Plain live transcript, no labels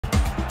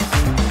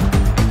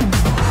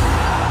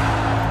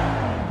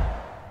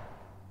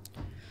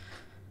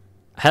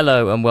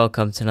Hello and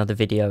welcome to another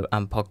video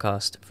and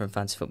podcast from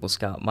Fantasy Football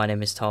Scout. My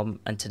name is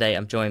Tom and today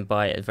I'm joined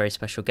by a very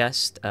special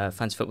guest,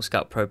 Fantasy Football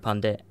Scout Pro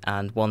Pundit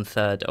and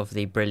 1/3 of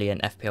the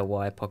brilliant FPL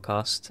Wire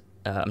podcast.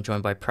 I'm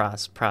joined by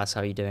Pras. Pras,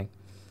 how are you doing?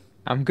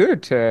 I'm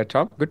good,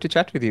 Tom. Good to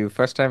chat with you.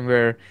 First time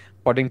we're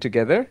podding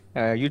together.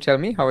 You tell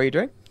me, how are you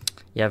doing?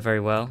 Yeah, very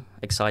well.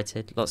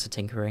 Excited. Lots of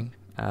tinkering.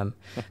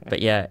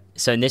 But yeah,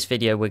 so in this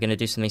video we're going to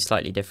do something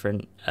slightly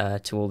different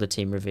to all the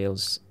team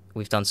reveals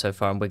we've done so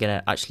far, and we're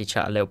going to actually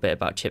chat a little bit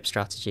about chip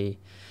strategy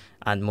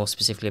and more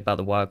specifically about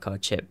the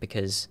wildcard chip,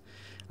 because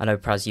I know,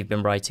 Praz, you've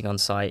been writing on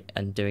site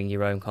and doing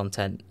your own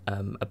content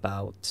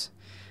about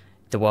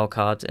the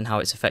wildcard and how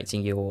it's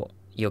affecting your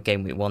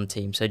game week one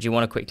team. So do you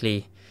want to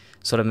quickly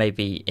sort of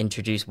maybe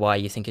introduce why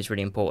you think it's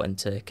really important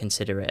to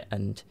consider it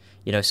and,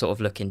 sort of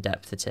look in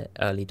depth at it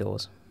early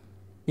doors?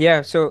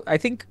 Yeah, so I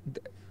think,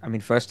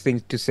 first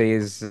thing to say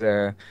is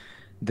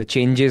the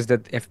changes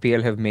that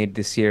FPL have made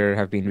this year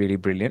have been really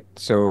brilliant.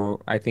 So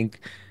I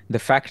think the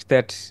fact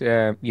that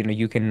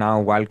you can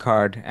now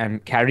wildcard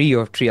and carry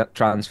your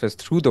transfers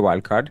through the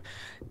wildcard,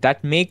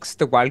 that makes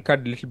the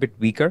wildcard a little bit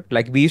weaker.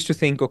 Like we used to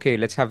think, okay,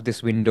 let's have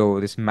this window,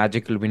 this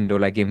magical window,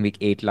 like in week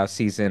 8 last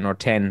season or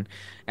 10,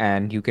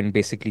 and you can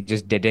basically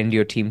just dead end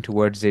your team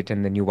towards it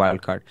and then you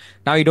wildcard.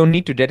 Now you don't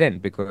need to dead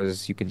end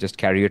because you can just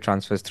carry your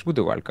transfers through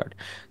the wildcard.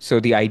 So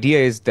the idea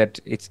is that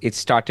it's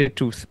started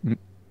to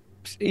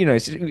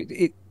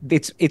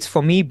it's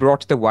for me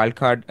brought the wild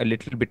card a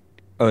little bit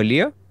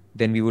earlier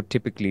than we would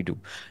typically do,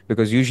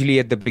 because usually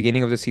at the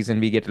beginning of the season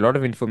we get a lot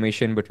of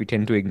information but we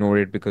tend to ignore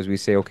it because we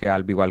say, okay,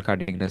 I'll be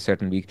wildcarding in a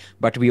certain week,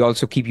 but we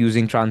also keep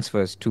using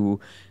transfers to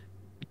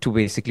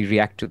basically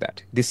react to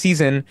that. This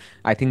season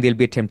I think there'll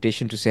be a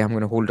temptation to say, I'm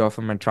going to hold off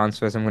on my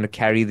transfers, I'm going to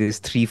carry these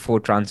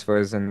 3-4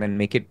 transfers and then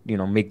make it,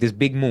 make this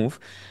big move.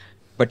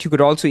 But you could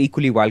also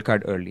equally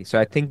wildcard early. So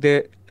I think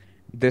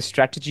the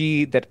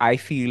strategy that I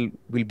feel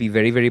will be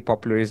very, very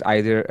popular is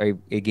either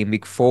a game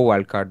week 4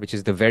 wildcard, which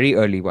is the very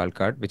early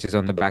wildcard, which is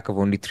on the back of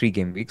only 3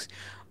 game weeks,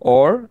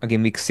 or a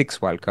game week 6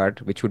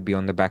 wildcard, which would be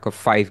on the back of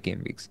 5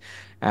 game weeks.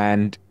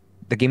 And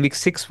the game week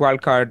 6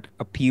 wildcard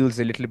appeals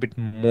a little bit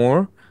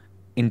more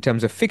in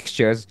terms of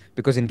fixtures,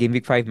 because in game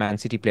week 5 Man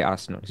City play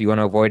Arsenal, so you want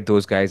to avoid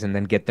those guys and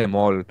then get them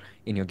all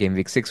in your game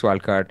week 6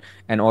 wildcard.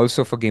 And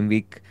also for game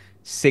week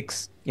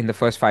 6, in the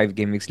first 5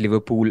 game weeks,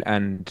 Liverpool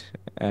and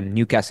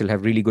Newcastle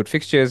have really good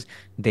fixtures,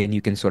 then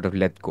you can sort of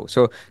let go.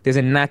 So there's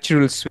a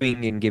natural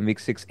swing in game week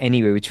 6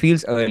 anyway, which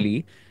feels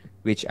early,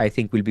 which I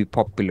think will be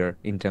popular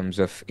in terms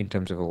of a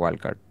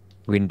wildcard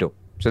window.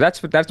 So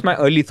that's my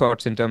early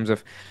thoughts in terms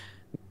of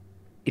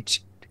it.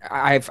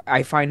 I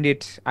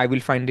will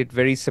find it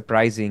very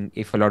surprising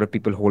if a lot of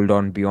people hold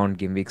on beyond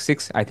game week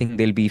 6. I think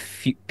there'll be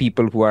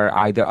people who are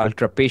either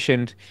ultra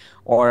patient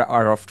or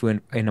are off to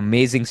an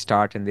amazing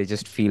start and they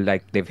just feel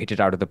like they've hit it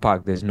out of the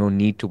park. There's no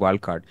need to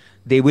wildcard.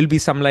 There will be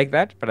some like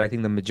that, but I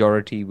think the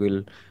majority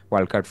will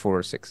wildcard 4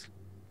 or 6.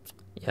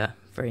 Yeah,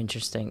 very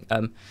interesting.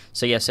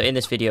 So in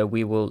this video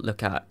we will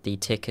look at the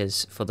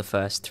tickers for the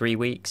first 3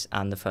 weeks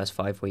and the first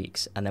 5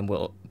 weeks, and then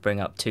we'll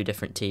bring up two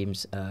different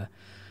teams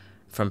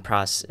from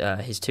Pras,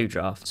 his two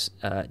drafts,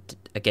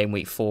 a game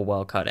week 4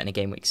 wildcard and a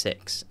game week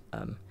 6.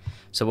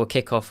 So we'll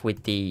kick off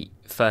with the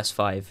first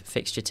 5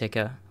 fixture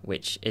ticker,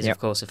 which is Yeah. of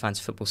course a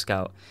Fantasy Football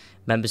Scout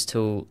members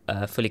tool,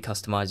 fully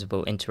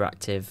customizable,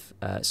 interactive,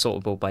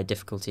 sortable by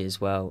difficulty as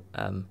well.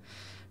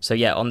 So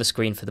yeah, on the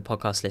screen for the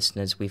podcast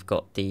listeners, we've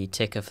got the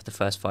ticker for the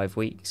first 5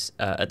 weeks.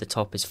 At the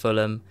top is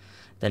Fulham,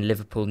 then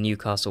Liverpool,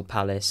 Newcastle,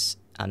 Palace,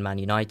 and Man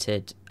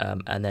United.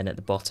 And then at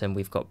the bottom,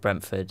 we've got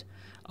Brentford,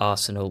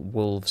 Arsenal,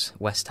 Wolves,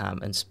 West Ham,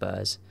 and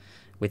Spurs,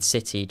 with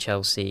City,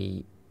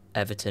 Chelsea,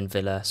 Everton,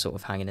 Villa sort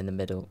of hanging in the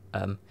middle.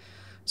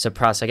 So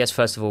Pras, I guess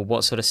first of all,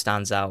 what sort of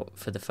stands out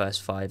for the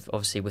first 5?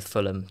 Obviously with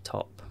Fulham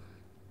top.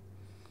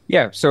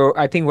 Yeah, so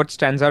I think what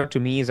stands out to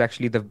me is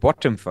actually the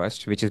bottom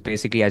first, which is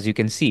basically, as you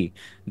can see,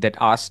 that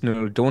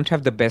Arsenal don't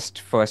have the best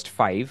first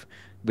 5,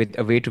 with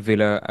away to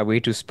Villa, away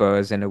to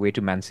Spurs, and away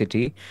to Man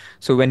City.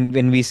 So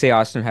when we say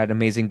Arsenal had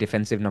amazing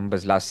defensive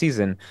numbers last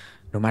season,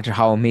 no matter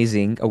how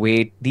amazing,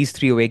 these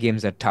 3 away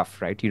games are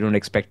tough, right? You don't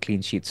expect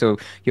clean sheets. So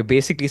you're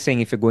basically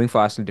saying, if you're going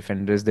for Arsenal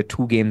defenders, the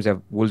 2 games are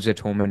Wolves at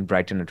home and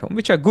Brighton at home,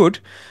 which are good,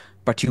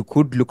 but you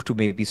could look to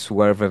maybe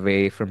swerve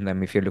away from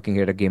them if you're looking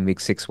at a game week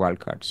 6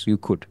 wildcards. You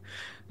could.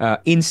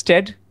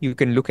 Instead, you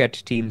can look at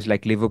teams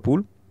like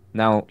Liverpool.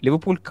 Now,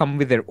 Liverpool come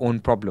with their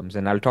own problems,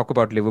 and I'll talk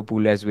about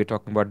Liverpool as we're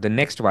talking about the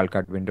next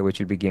wildcard window, which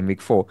will be game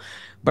week 4.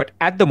 But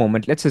at the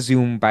moment, let's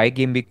assume by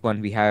game week 1,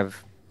 we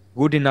have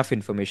good enough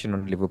information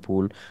on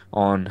Liverpool,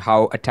 on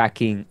how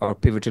attacking or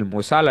pivotal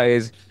Mo Salah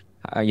is,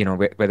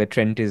 whether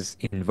Trent is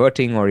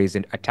inverting or is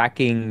it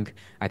attacking,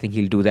 I think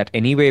he'll do that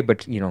anyway. But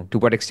to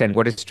what extent?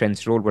 What is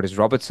Trent's role? What is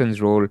Robertson's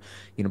role?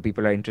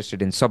 People are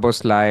interested in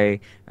Soboslai,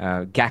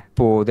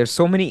 Gakpo. There's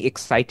so many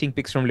exciting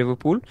picks from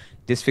Liverpool.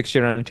 This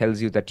fixture run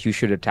tells you that you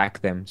should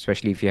attack them,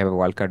 especially if you have a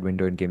wildcard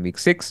window in game week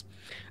 6.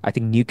 I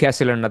think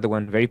Newcastle are another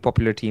one, very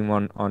popular team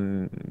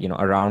on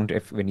around,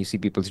 if when you see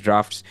people's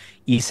drafts.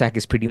 Isak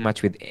is pretty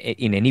much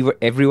in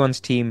everyone's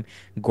team.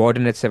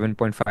 Gordon at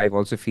 7.5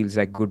 also feels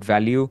like good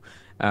value.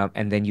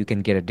 And then you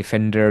can get a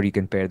defender. You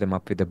can pair them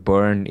up with a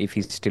Burn if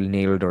he's still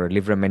nailed, or a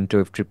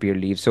Livramento if Trippier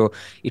leaves. So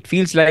it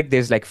feels like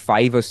there's like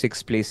 5 or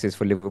 6 places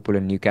for Liverpool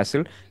and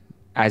Newcastle.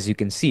 As you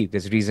can see,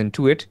 there's reason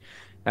to it.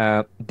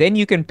 Then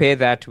you can pair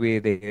that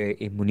with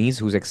a Muniz,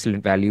 who's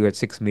excellent value at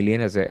 6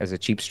 million as a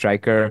cheap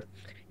striker.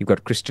 You've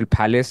got Crystal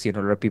Palace. A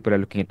lot of people are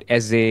looking at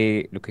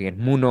Eze, looking at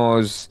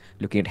Munoz,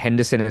 looking at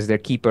Henderson as their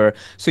keeper.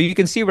 So you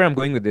can see where I'm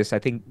going with this. I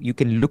think you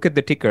can look at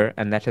the ticker,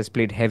 and that has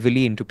played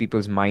heavily into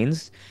people's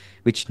minds,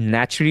 which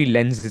naturally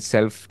lends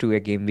itself to a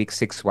game week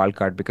 6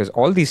 wildcard, because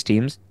all these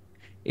teams,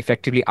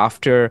 effectively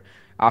after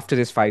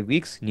this 5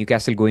 weeks,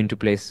 Newcastle go into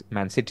place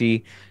Man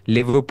City.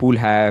 Liverpool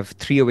have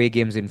 3 away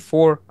games in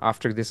 4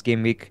 after this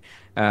game week.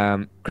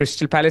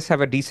 Crystal Palace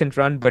have a decent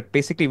run, but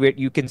basically where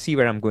you can see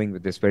where I'm going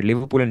with this, where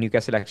Liverpool and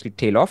Newcastle actually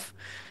tail off,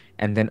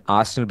 and then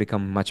Arsenal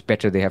become much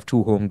better. They have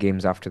 2 home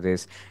games after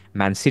this.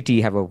 Man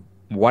City have a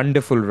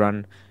wonderful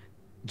run.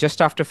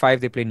 Just after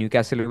 5, they play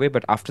Newcastle away,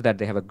 but after that,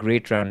 they have a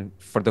great run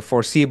for the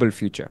foreseeable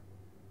future.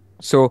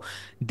 So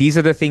these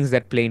are the things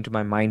that play into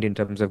my mind in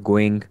terms of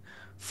going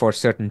for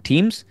certain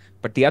teams.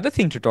 But the other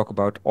thing to talk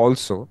about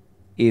also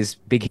is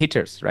big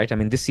hitters, right? I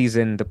mean, this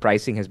season, the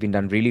pricing has been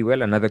done really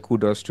well. Another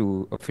kudos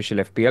to official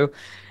FPL.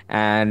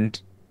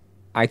 And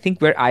I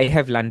think where I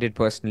have landed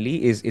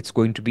personally is it's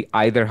going to be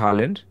either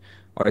Haaland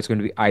or it's going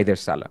to be either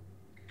Salah.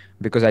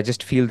 Because I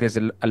just feel there's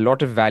a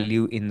lot of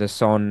value in the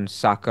Son,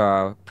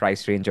 Saka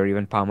price range, or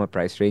even Palmer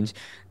price range,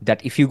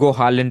 that if you go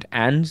Haaland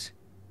and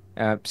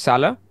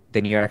Salah,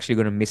 then you're actually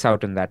going to miss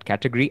out on that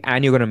category,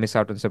 and you're going to miss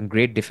out on some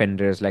great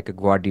defenders like a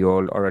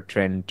Guardiola or a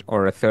Trent,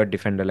 or a third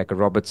defender like a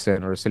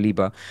Robertson or a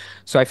Saliba.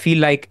 So I feel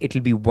like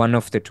it'll be one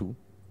of the two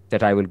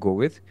that I will go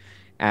with.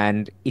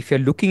 And if you're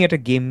looking at a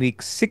game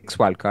week 6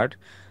 wildcard,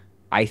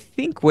 I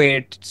think where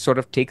it sort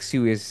of takes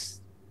you is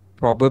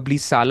probably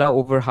Salah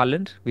over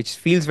Haaland, which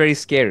feels very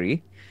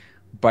scary.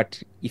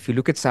 But if you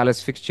look at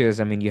Salah's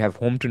fixtures, I mean, you have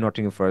home to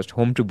Nottingham Forest,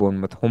 home to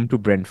Bournemouth, home to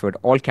Brentford,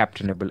 all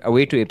captainable,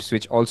 away to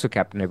Ipswich, also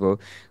captainable.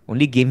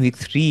 Only game week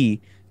 3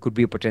 could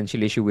be a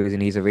potential issue with,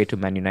 and he's away to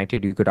Man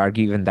United. You could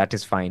argue even that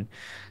is fine.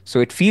 So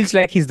it feels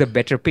like he's the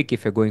better pick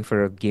if you're going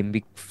for a game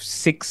week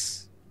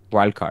 6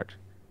 wildcard.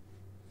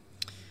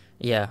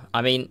 Yeah,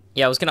 I mean,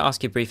 I was going to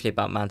ask you briefly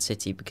about Man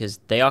City, because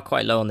they are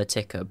quite low on the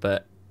ticker,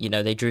 but,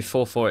 they drew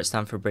 4-4 at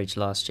Stamford Bridge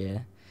last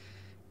year.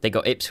 They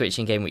got Ipswich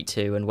in game week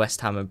 2 and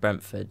West Ham and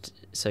Brentford.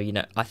 So,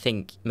 I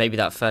think maybe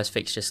that first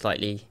fixture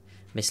slightly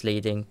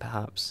misleading,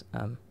 perhaps.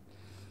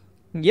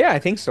 Yeah, I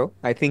think so.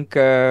 I think,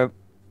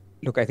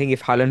 look, I think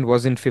if Haaland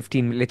wasn't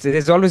 15,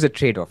 there's always a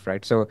trade-off,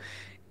 right? So,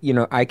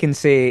 I can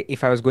say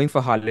if I was going for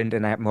Haaland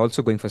and I'm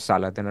also going for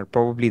Salah, then I'd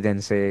probably then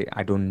say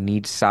I don't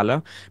need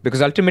Salah,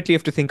 because ultimately you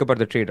have to think about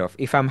the trade-off.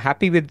 If I'm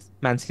happy with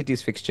Man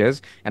City's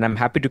fixtures and I'm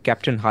happy to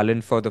captain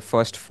Haaland for the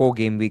first 4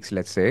 game weeks,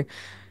 let's say,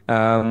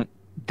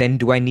 then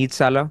do I need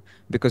Salah?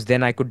 Because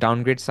then I could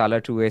downgrade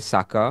Salah to a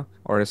Saka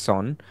or a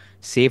Son,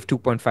 save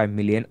 2.5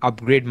 million,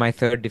 upgrade my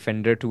third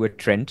defender to a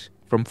Trent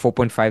from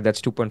 4.5, that's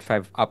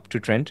 2.5 up to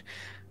Trent.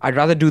 I'd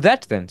rather do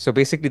that then. So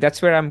basically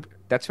that's where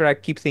I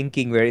keep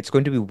thinking, where it's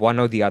going to be one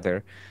or the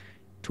other,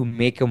 to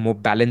make a more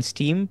balanced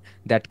team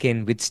that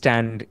can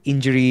withstand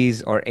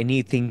injuries or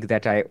anything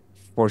that I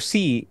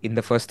foresee in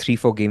the first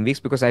 3-4 game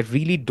weeks, because I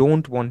really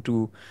don't want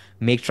to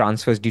make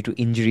transfers due to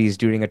injuries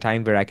during a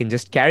time where I can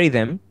just carry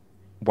them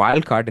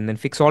wildcard and then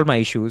fix all my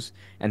issues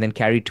and then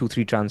carry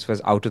 2-3 transfers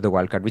out of the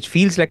wildcard, which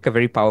feels like a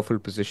very powerful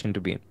position to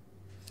be in.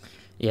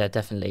 Yeah,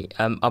 definitely.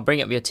 I'll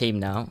bring up your team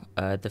now,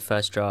 the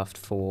first draft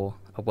for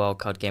a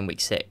wildcard game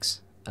week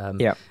 6.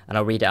 Yeah. And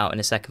I'll read it out in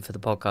a second for the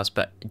podcast.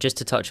 But just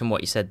to touch on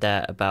what you said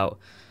there about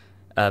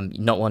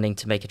not wanting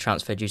to make a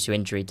transfer due to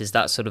injury, does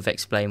that sort of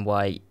explain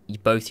why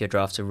both your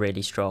drafts are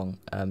really strong?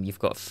 You've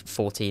got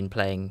 13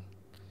 playing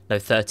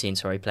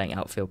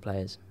outfield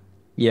players.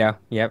 Yeah,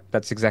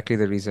 that's exactly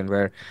the reason,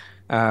 where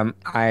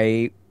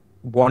I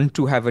want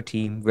to have a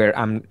team where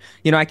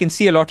I can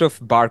see a lot of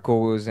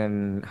Barcos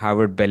and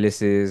Howard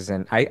Bellis's,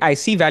 and I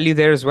see value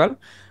there as well,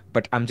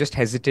 but I'm just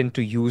hesitant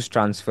to use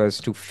transfers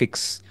to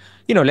fix,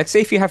 let's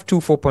say if you have 2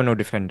 4.0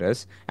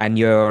 defenders and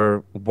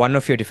one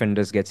of your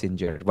defenders gets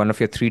injured, one of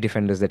your 3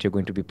 defenders that you're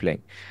going to be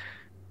playing.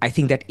 I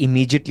think that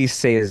immediately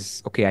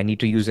says, okay, I need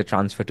to use a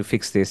transfer to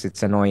fix this.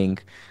 It's annoying.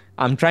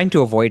 I'm trying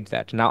to avoid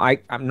that. Now,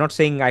 I'm not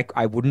saying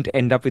I wouldn't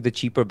end up with a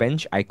cheaper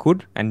bench. I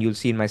could, and you'll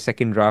see in my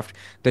second draft,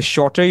 the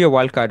shorter your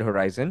wildcard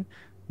horizon,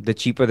 the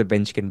cheaper the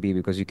bench can be,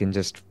 because you can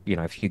just,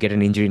 if you get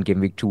an injury in game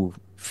week 2,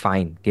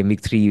 fine. Game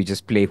week 3, you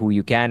just play who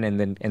you can and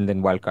then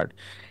wildcard.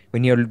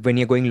 When you're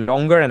going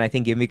longer, and I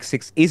think game week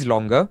 6 is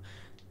longer,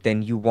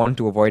 then you want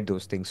to avoid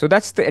those things. So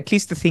that's at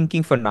least the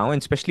thinking for now,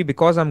 and especially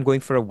because I'm going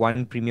for a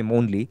one premium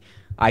only,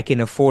 I can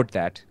afford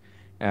that.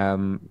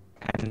 And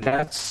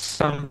that's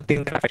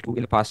something that I've tried to do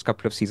in the past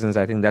couple of seasons.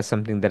 I think that's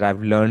something that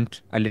I've learned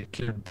a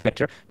little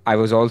better. I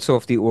was also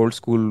of the old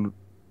school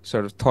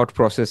sort of thought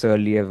process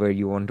earlier where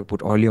you want to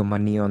put all your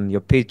money on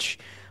your pitch.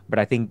 But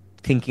I think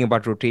thinking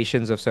about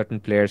rotations of certain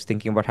players,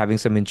 thinking about having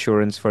some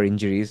insurance for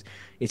injuries,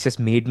 it's just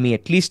made me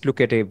at least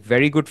look at a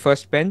very good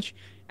first bench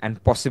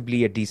and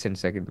possibly a decent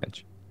second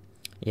bench.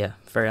 Yeah,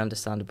 very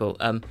understandable.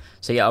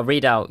 So yeah, I'll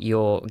read out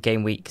your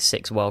game week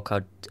 6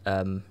 wildcard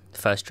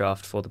first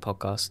draft for the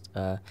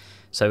podcast.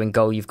 So in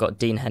goal, you've got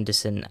Dean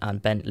Henderson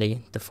and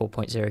Bentley, the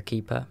 4.0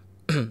 keeper.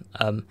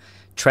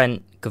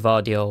 Trent,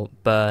 Gvardiol,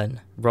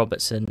 Byrne,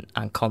 Robertson,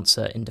 and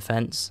Concert in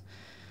defence.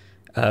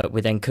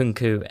 With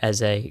Nkunku,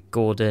 Eze,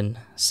 Gordon,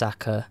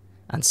 Saka,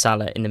 and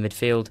Salah in the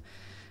midfield.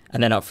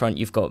 And then up front,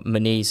 you've got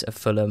Muniz of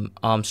Fulham,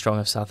 Armstrong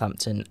of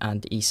Southampton,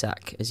 and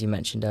Isak, as you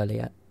mentioned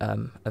earlier,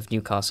 of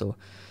Newcastle.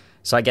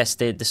 So I guess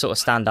the sort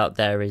of standout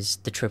there is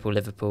the triple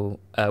Liverpool.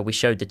 We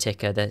showed the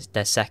ticker;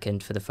 they're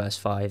second for the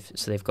first 5,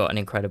 so they've got an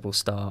incredible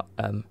start.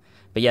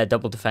 But yeah,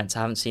 double defence.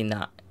 I haven't seen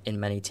that in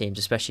many teams,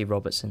 especially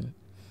Robertson.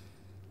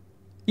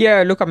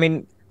 Yeah, look, I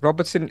mean,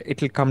 Robertson,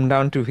 it'll come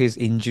down to his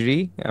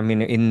injury. I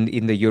mean,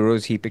 in the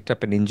Euros, he picked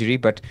up an injury,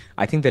 but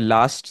I think the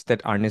last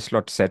that Arne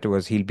Slot said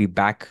was he'll be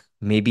back,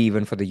 maybe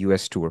even for the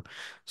US tour.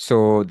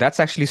 So that's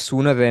actually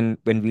sooner than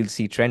when we'll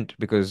see Trent,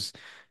 because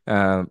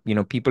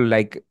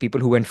people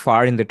who went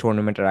far in the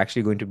tournament are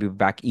actually going to be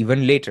back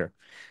even later.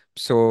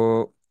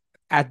 So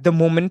at the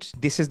moment,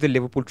 this is the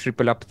Liverpool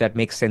triple up that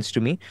makes sense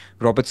to me.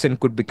 Robertson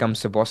could become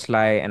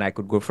Szoboszlai, and I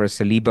could go for a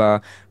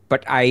Saliba.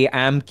 But I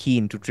am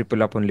keen to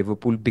triple up on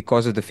Liverpool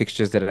because of the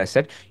fixtures that I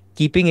said,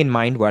 keeping in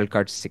mind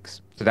wildcard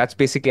 6. So that's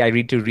basically, I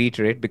need to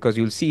reiterate, because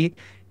you'll see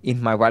in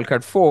my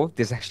wildcard 4,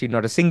 there's actually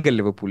not a single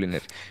Liverpool in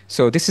it.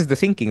 So this is the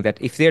thinking that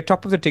if they're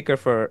top of the ticker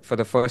for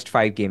the first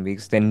 5 game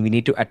weeks, then we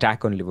need to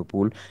attack on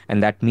Liverpool.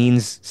 And that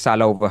means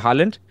Salah over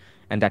Haaland.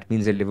 And that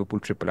means a Liverpool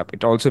triple up.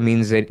 It also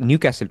means a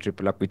Newcastle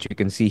triple up, which you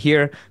can see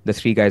here. The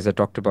 3 guys I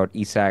talked about,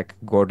 Isak,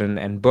 Gordon,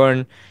 and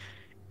Byrne.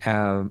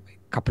 A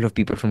couple of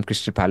people from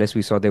Crystal Palace,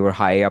 we saw they were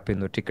high up in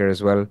the ticker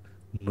as well.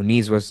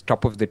 Muniz was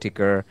top of the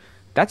ticker.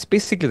 That's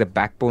basically the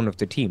backbone of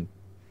the team.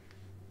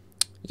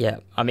 Yeah,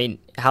 I mean,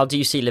 how do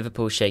you see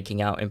Liverpool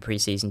shaking out in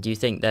pre-season? Do you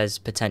think there's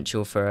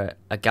potential for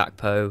a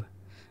Gakpo,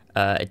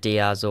 a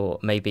Diaz, or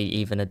maybe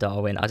even a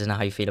Darwin? I don't know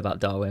how you feel about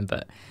Darwin,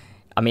 but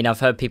I mean, I've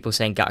heard people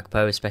saying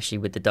Gakpo, especially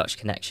with the Dutch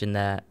connection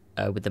there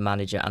with the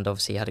manager, and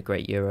obviously had a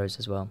great Euros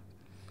as well.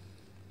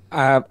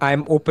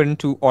 I'm open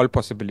to all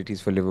possibilities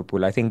for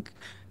Liverpool. I think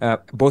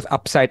both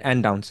upside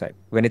and downside.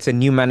 When it's a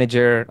new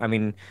manager, I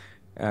mean,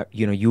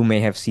 you may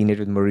have seen it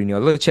with Mourinho,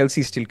 although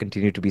Chelsea still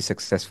continue to be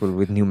successful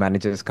with new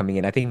managers coming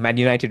in. I think Man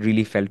United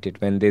really felt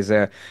it when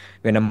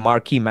when a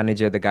marquee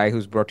manager, the guy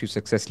who's brought you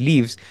success,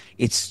 leaves.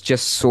 It's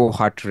just so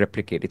hard to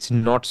replicate. It's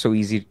not so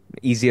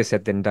easier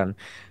said than done.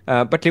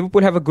 But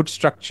Liverpool have a good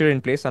structure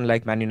in place,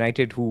 unlike Man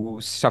United, who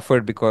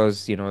suffered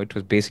because it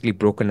was basically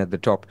broken at the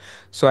top.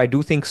 So I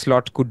do think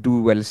Slot could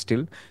do well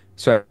still.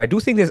 So I do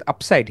think there's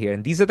upside here,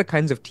 and these are the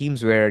kinds of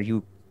teams where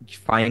you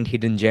find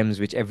hidden gems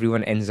which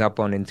everyone ends up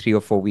on in 3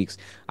 or 4 weeks.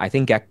 I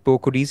think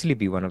Gakpo could easily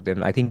be one of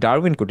them. I think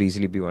Darwin could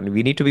easily be one.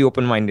 We need to be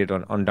open-minded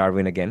on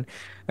Darwin again.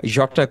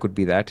 Jota could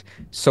be that.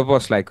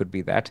 Szoboszlai could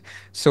be that.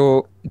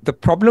 So the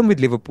problem with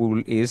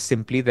Liverpool is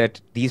simply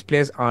that these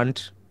players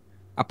aren't,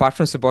 apart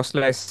from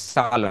Szoboszlai,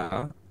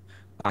 Salah,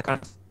 I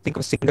can't think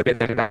of a single player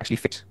that would actually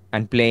fit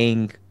and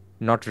playing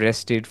not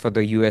rested for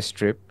the US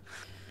trip.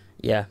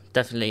 Yeah,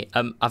 definitely.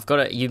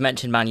 You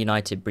mentioned Man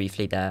United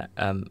briefly there.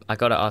 I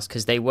got to ask,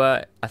 because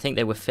I think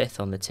they were 5th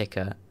on the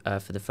ticker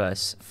for the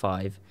first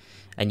 5,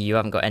 and you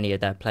haven't got any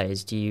of their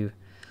players.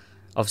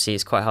 Obviously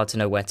it's quite hard to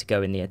know where to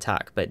go in the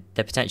attack, but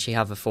they potentially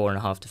have a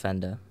 4.5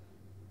 defender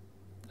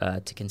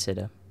to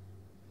consider.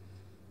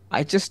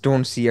 I just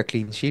don't see a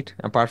clean sheet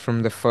apart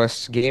from the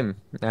first game.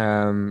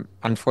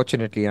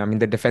 Unfortunately, I mean,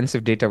 the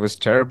defensive data was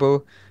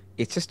terrible.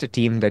 It's just a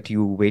team that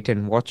you wait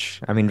and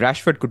watch. I mean,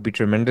 Rashford could be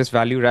tremendous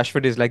value.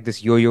 Rashford is like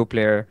this yo-yo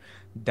player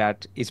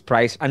that is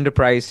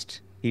underpriced.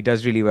 He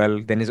does really well.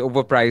 Then is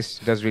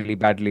overpriced, does really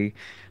badly.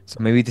 So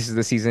maybe this is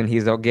the season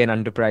he's again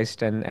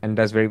underpriced and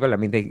does very well. I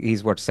mean,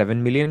 he's what,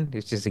 7 million?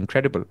 It's just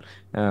incredible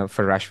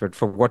for Rashford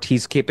for what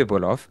he's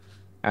capable of.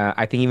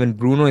 I think even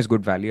Bruno is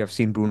good value. I've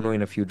seen Bruno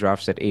in a few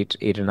drafts at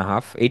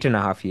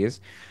 8.5 years.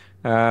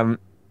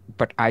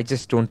 But I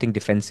just don't think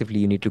defensively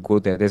you need to go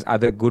there. There's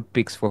other good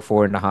picks for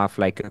 4.5,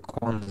 like a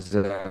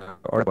Konza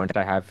or a one that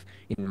I have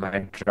in my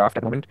draft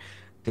at the moment.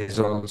 There's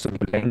also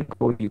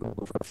Milenko. You can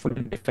go for a full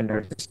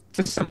defender. There's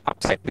just some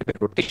upside with the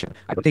rotation.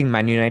 I don't think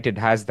Man United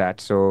has that,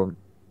 so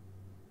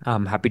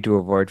I'm happy to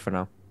avoid for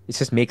now. It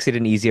just makes it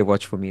an easier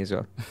watch for me as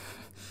well,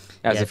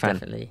 as a fan.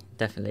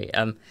 Definitely.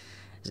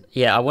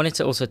 Yeah, I wanted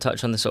to also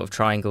touch on the sort of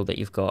triangle that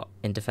you've got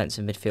in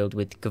defensive midfield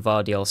with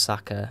Gvardiol,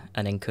 Saka,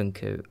 and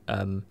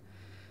Nkunku.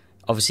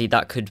 Obviously,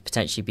 that could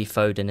potentially be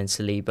Foden and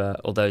Saliba,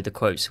 although the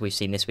quotes we've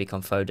seen this week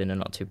on Foden are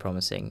not too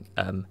promising.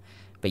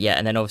 But yeah,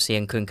 and then obviously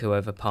Nkunku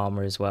over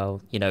Palmer as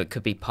well. You know, it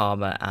could be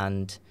Palmer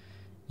and,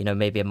 you know,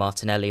 maybe a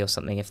Martinelli or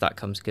something if that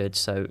comes good.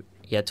 So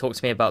yeah, talk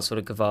to me about sort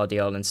of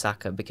Gvardiol and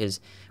Saka, because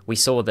we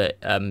saw that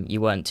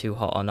you weren't too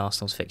hot on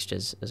Arsenal's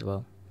fixtures as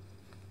well.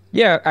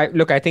 Yeah,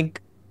 I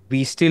think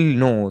we still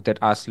know that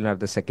Arsenal have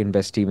the second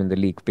best team in the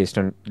league based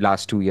on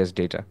last 2 years'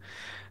 data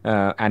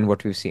and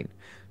what we've seen.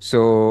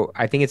 So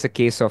I think it's a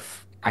case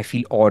of I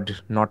feel odd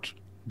not.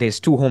 There's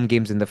two home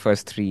games in the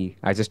first three.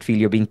 I just feel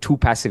you're being too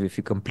passive if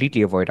you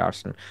completely avoid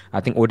Arsenal. I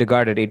think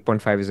Odegaard at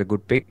 8.5 is a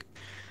good pick.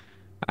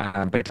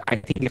 But I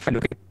think if I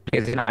look at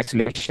players in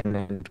isolation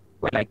and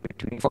like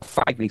between for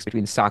 5 weeks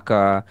between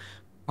Saka,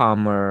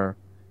 Palmer,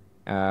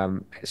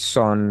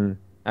 Son,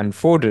 and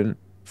Foden.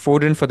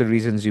 Foden, for the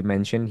reasons you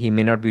mentioned, he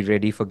may not be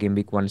ready for game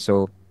week 1,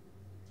 so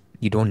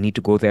you don't need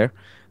to go there.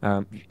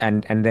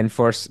 And then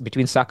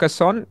between Saka,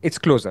 Son, it's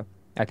closer.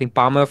 I think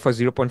Palmer for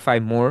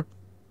 0.5 more.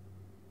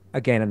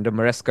 Again, under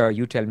Maresca,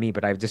 you tell me,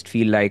 but I just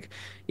feel like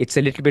it's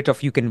a little bit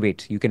of you can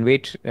wait. You can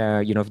wait,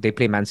 if they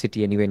play Man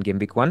City anyway in game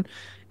week 1.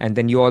 And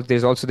then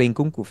there's also the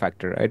Nkunku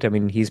factor, right? I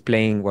mean, he's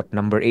playing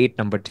number 8,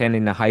 number 10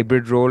 in a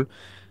hybrid role,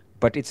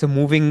 but it's a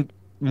moving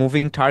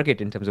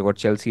target in terms of what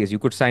Chelsea is. You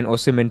could sign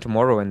Osimhen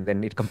tomorrow, and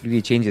then it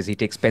completely changes. He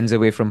takes pens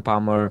away from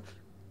Palmer.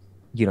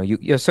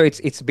 So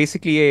it's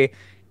basically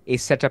a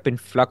setup in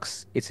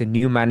flux. It's a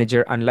new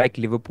manager. Unlike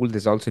Liverpool,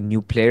 there's also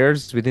new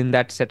players within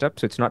that setup.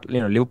 So it's not,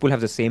 Liverpool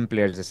have the same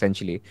players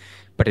essentially,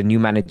 but a new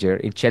manager.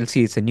 In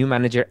Chelsea, it's a new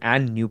manager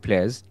and new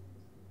players.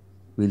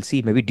 We'll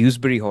see. Maybe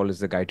Dewsbury Hall is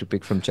the guy to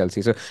pick from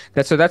Chelsea. So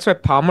that's why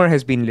Palmer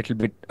has been a little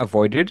bit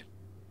avoided.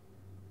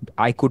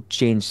 I could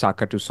change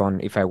Saka to Son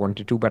if I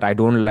wanted to, but I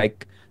don't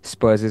like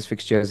Spurs'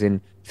 fixtures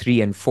in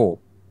 3 and 4.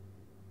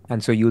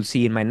 And so you'll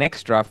see in my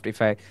next draft,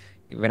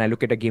 when I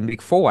look at a game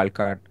week 4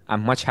 wildcard,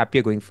 I'm much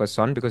happier going for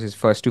Son because his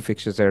first two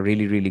fixtures are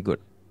really, really good.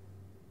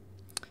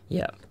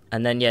 Yeah.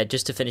 And then, yeah,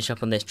 just to finish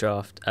up on this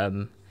draft,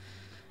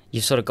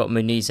 you've sort of got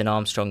Muniz and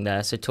Armstrong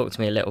there. So talk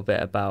to me a little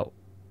bit about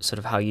sort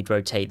of how you'd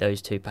rotate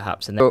those two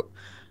perhaps. So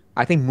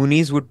I think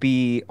Muniz would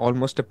be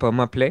almost a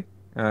perma play.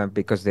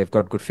 Because they've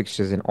got good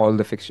fixtures in all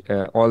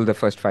the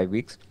first 5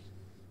 weeks.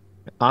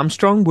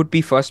 Armstrong would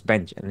be first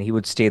bench and he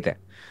would stay there.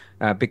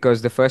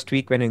 Because the first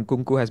week when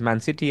Nkunku has Man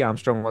City,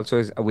 Armstrong also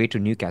is away to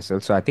Newcastle.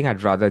 So I think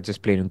I'd rather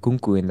just play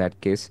Nkunku in that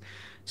case.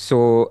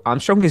 So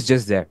Armstrong is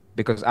just there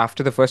because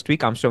after the first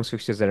week, Armstrong's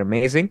fixtures are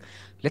amazing.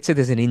 Let's say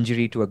there's an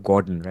injury to a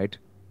Gordon, right?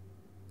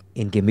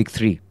 In game week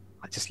 3,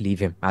 I'll just leave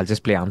him. I'll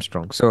just play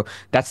Armstrong. So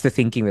that's the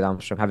thinking with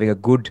Armstrong, having a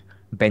good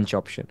bench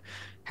option.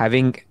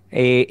 Having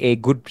a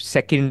good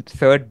second,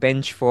 third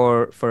bench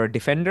for a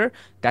defender,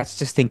 that's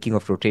just thinking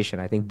of rotation.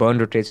 I think Burn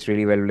rotates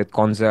really well with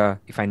Konza.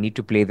 If I need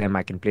to play them,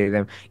 I can play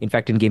them. In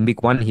fact, in game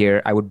week 1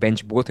 here, I would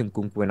bench both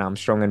Nkunku and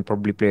Armstrong and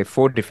probably play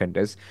 4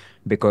 defenders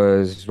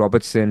because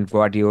Robertson,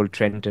 Guardiola,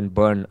 Trent, and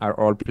Burn are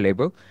all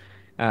playable.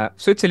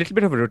 So it's a little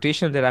bit of a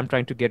rotation that I'm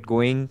trying to get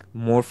going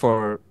more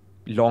for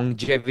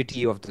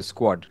longevity of the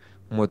squad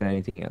more than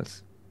anything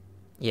else.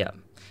 Yeah.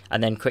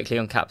 And then quickly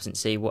on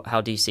captaincy,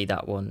 how do you see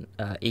that one?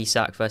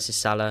 Isak versus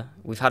Salah.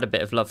 We've had a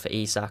bit of love for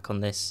Isak on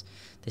this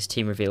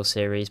team reveal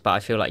series, but I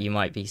feel like you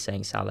might be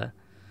saying Salah.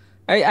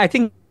 I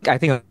think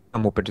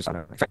I'm open to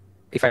Salah.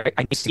 If I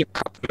see a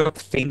couple of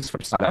things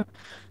from Salah,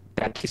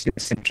 that he's in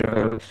the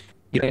central.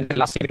 In the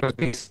last game it was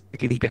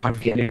basically he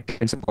Harvey Elliott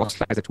and some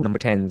Gosling as the 2 number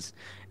 10s,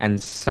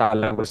 and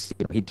Salah was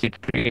he did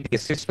create the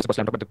assist for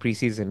Gosling about the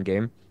preseason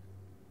game.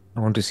 I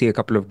want to see a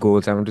couple of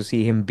goals. I want to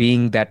see him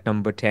being that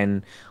number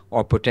 10,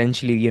 or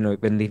potentially,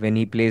 when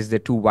he plays the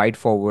 2 wide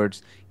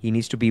forwards, he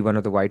needs to be one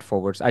of the wide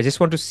forwards. I just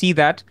want to see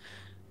that,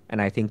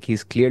 and I think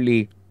he's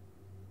clearly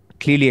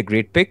a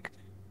great pick.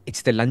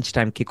 It's the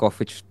lunchtime kickoff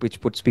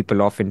which puts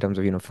people off in terms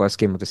of first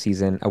game of the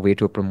season away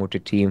to a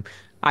promoted team.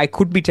 I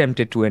could be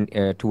tempted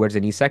towards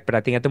an Isak, but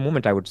I think at the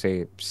moment I would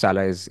say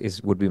Salah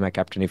would be my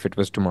captain if it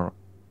was tomorrow.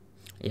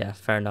 Yeah,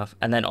 fair enough.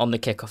 And then on the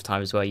kickoff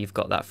time as well, you've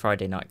got that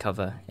Friday night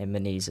cover in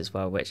Muniz as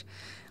well, which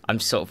I'm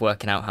sort of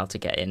working out how to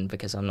get in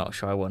because I'm not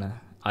sure I want to.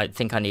 I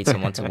think I need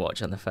someone to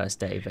watch on the first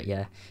day, but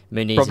yeah,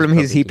 Muniz. Problem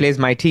is he plays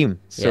my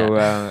team, so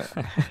yeah.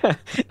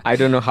 I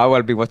don't know how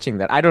I'll be watching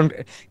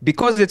that.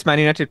 Because it's Man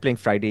United playing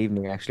Friday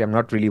evening. Actually, I'm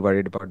not really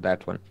worried about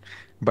that one,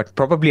 but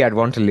probably I'd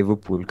want a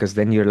Liverpool because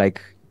then you're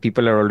like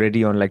people are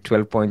already on like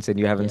 12 points and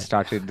you haven't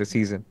started the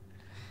season.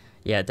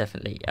 Yeah,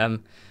 definitely.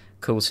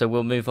 Cool. So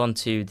we'll move on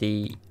to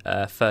the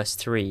first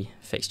 3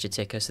 fixture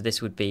ticker. So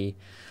this would be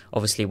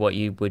obviously what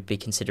you would be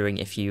considering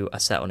if you are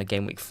set on a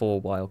game week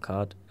 4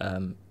 wildcard,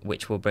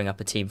 which we'll bring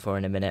up a team for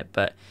in a minute.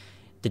 But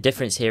the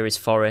difference here is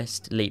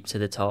Forest leap to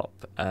the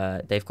top.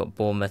 They've got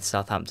Bournemouth,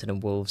 Southampton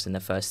and Wolves in the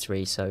first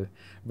 3. So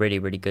really,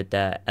 really good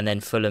there. And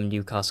then Fulham,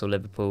 Newcastle,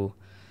 Liverpool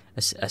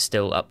are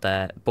still up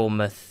there.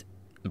 Bournemouth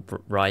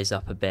rise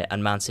up a bit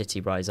and Man City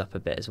rise up a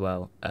bit as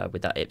well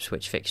with that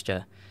Ipswich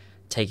fixture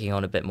taking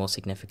on a bit more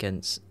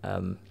significance.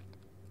 And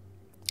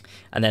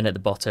then at the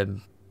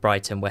bottom,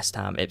 Brighton, West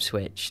Ham,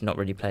 Ipswich, not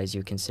really players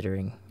you're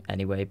considering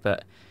anyway,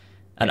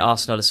 and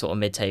Arsenal are sort of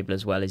mid-table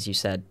as well, as you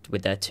said,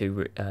 with their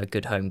 2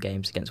 good home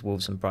games against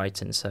Wolves and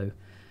Brighton. So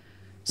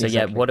So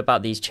yeah, what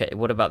about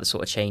what about the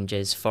sort of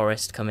changes?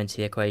 Forest come into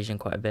the equation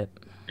quite a bit.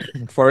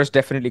 Forest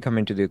definitely come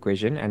into the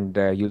equation, and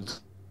you'll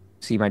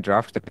see my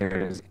draft that there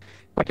is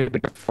quite a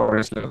bit of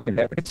Forest love in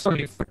there, but it's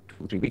only for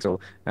 2 3 weeks, so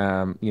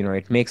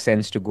it makes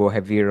sense to go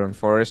heavier on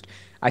Forest.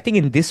 I think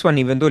in this one,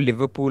 even though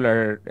Liverpool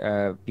are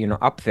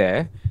up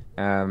there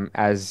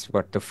as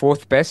what the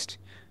fourth best,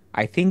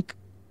 I think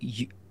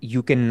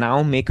you can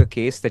now make a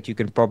case that you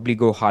can probably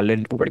go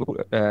Haaland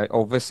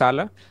over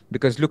Salah,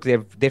 because look,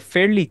 they're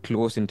fairly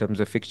close in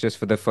terms of fixtures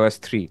for the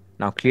first three.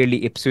 Now,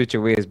 clearly, Ipswich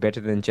away is better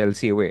than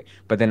Chelsea away,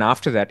 but then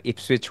after that,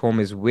 Ipswich home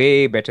is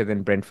way better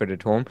than Brentford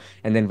at home,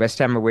 and then West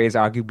Ham away is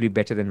arguably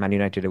better than Man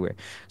United away.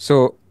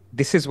 So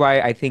this is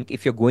why I think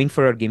if you're going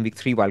for a game week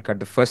 3 wildcard,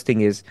 the first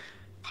thing is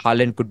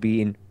Haaland could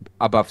be in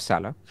above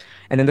Salah.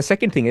 And then the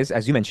second thing is,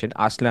 as you mentioned,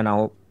 Arsenal are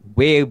now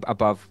way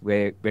above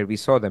where we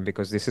saw them,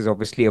 because this is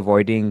obviously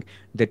avoiding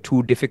the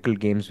two difficult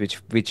games which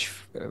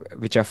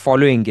are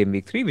following game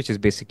week 3, which is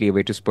basically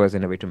away to Spurs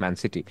and away to Man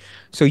City.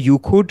 So you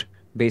could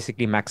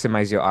basically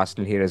maximize your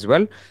Arsenal here as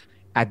well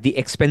at the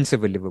expense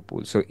of a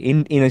Liverpool. So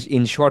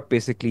in short,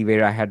 basically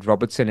where I had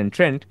Robertson and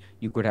Trent,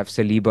 you could have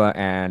Saliba,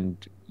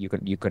 and you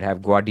could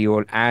have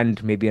Guardiola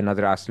and maybe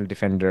another Arsenal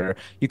defender.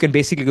 You can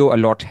basically go a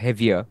lot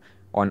heavier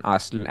on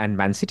Arsenal and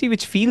Man City,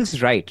 which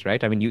feels right?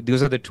 I mean,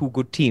 those are the two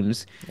good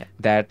teams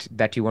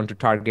that you want to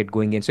target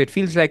going in. So it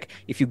feels like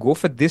if you go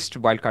for this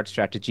wildcard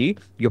strategy,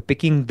 you're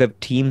picking the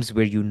teams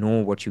where you know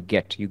what you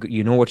get.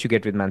 You know what you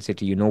get with Man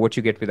City, you know what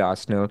you get with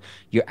Arsenal.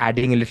 You're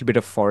adding a little bit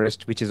of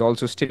Forest, which is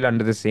also still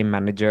under the same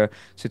manager,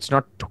 so it's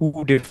not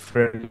too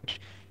different.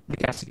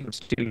 Newcastle would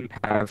still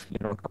have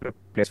a couple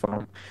of players for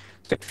him.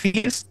 So it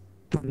feels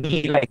to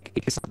me like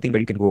it is something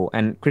where you can go.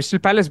 And Crystal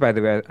Palace, by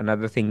the way,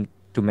 another thing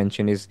to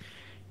mention is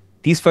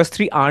these first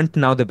three aren't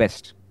now the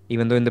best.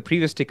 Even though in the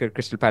previous ticker,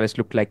 Crystal Palace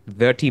looked like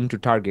the team to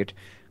target.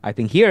 I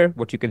think here,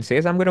 what you can say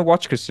is, I'm going to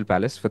watch Crystal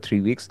Palace for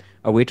 3 weeks.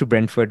 Away to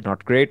Brentford,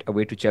 not great.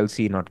 Away to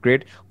Chelsea, not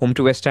great. Home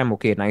to West Ham,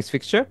 okay, nice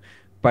fixture.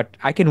 But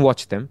I can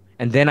watch them,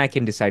 and then I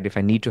can decide if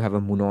I need to have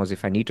a Munoz,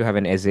 if I need to have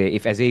an Eze,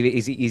 if Eze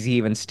is he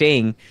even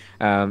staying,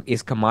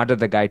 is Kamada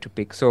the guy to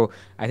pick? So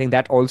I think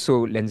that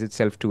also lends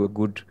itself to a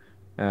good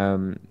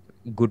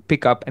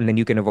pickup, and then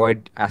you can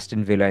avoid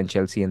Aston Villa and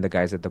Chelsea and the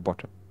guys at the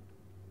bottom.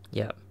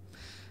 Yeah.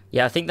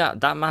 Yeah, I think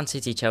that Man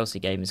City Chelsea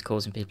game is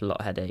causing people a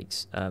lot of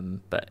headaches.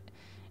 But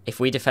if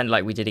we defend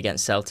like we did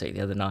against Celtic the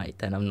other night,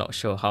 then I'm not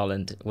sure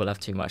Haaland will have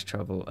too much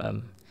trouble.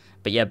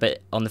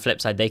 But on the flip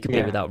side, they could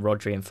be without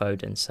Rodri and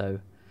Foden.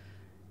 So,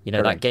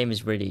 that game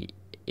is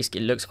it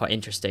looks quite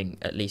interesting,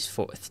 at least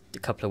for a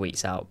couple of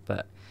weeks out.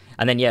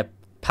 And then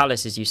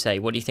Palace, as you say,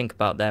 what do you think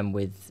about them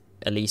with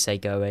Elise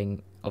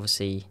going?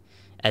 Obviously,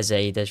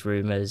 Eze, there's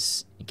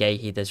rumours.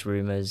 Guehi, there's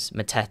rumours.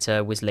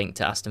 Mateta was linked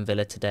to Aston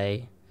Villa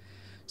today.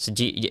 So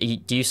do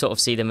you sort of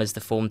see them as the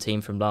form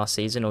team from last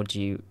season, or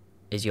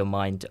is your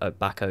mind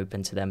back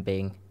open to them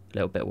being a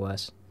little bit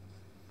worse?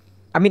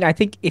 I mean, I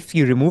think if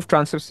you remove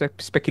transfer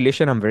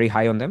speculation, I'm very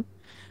high on them.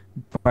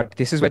 But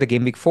this is where the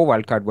Game Week 4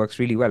 wildcard works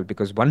really well,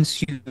 because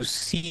once you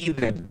see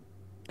them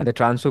and the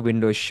transfer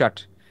window is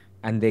shut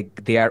and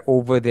they are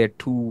over their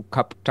two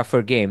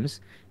tougher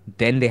games,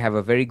 then they have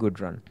a very good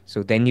run.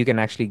 So then you can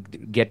actually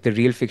get the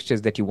real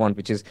fixtures that you want,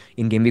 which is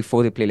in Game Week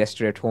 4, they play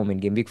Leicester at home. In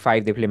Game Week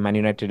 5, they play Man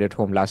United at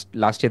home.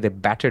 Last year, they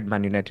battered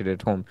Man United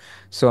at home.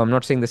 So I'm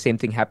not saying the same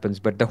thing happens,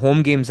 but the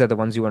home games are the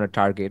ones you want to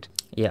target.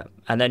 Yeah.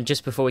 And then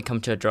just before we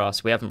come to a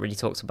draft, we haven't really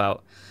talked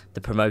about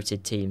the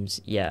promoted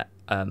teams yet.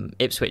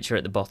 Ipswich are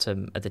at the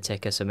bottom of the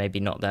ticker, so maybe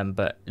not them,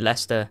 but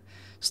Leicester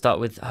start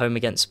with home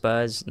against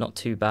Spurs, not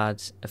too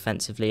bad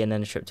offensively, and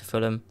then a trip to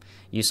Fulham.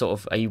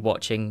 Are you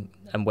watching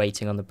and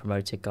waiting on the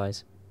promoted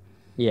guys?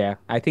 Yeah,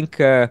 I think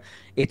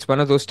it's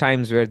one of those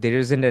times where there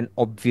isn't an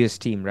obvious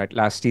team, right?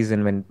 Last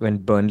season, when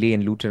Burnley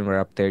and Luton were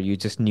up there, you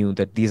just knew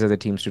that these are the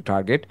teams to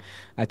target.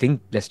 I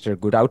think Leicester,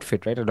 good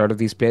outfit, right? A lot of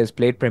these players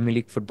played Premier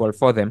League football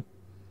for them.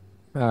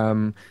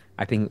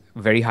 I think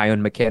very high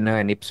on McKenna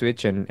and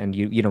Ipswich, and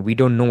we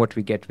don't know what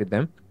we get with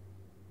them.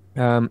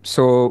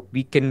 So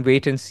we can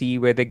wait and see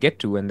where they get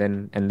to, and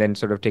then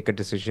sort of take a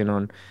decision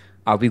on,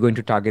 are we going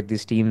to target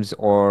these teams,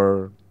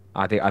 or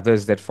are there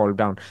others that fall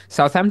down?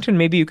 Southampton,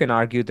 maybe you can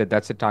argue that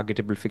that's a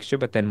targetable fixture,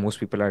 but then most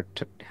people are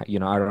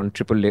on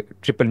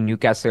triple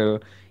Newcastle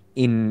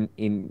and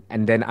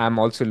then I'm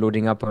also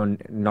loading up on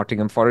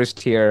Nottingham Forest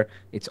here.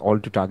 It's all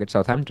to target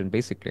Southampton,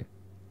 basically.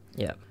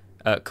 Yeah.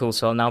 Cool.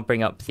 So I'll now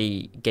bring up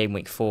the Game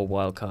Week 4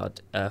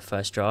 wildcard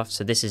first draft.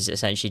 So this is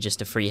essentially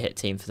just a free hit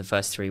team for the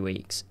first 3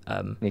 weeks.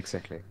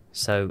 Exactly.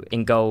 So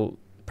in goal,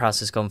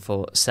 Pras has gone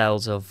for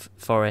Sells of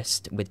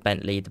Forest with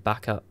Bentley, the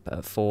backup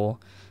at 4.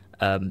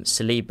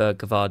 Saliba,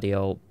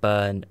 Gvardiol,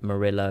 Byrne,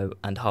 Murillo,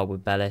 and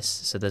Harwood Bellis.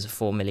 So there's a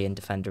 4 million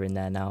defender in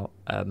there now.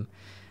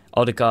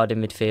 Odegaard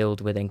in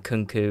midfield with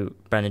Nkunku,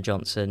 Brennan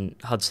Johnson,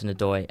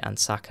 Hudson-Odoi, and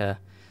Saka.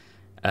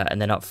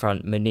 And then up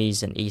front,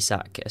 Muniz and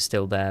Isak are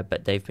still there,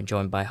 but they've been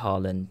joined by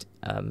Haaland,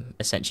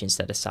 essentially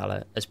instead of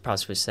Salah, as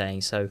Pras was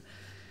saying. So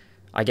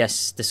I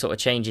guess the sort of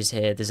changes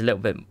here, there's a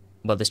little bit,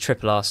 there's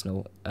triple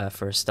Arsenal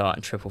for a start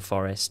and triple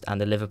Forest,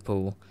 and the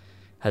Liverpool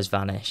has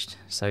vanished.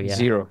 So yeah,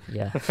 Zero.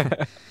 yeah.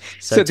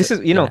 So So this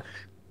is, yeah,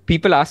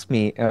 people ask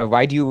me,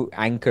 why do you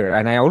anchor?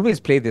 And I always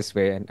play this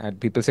way. And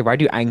people say, why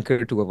do you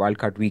anchor to a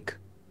wildcard week?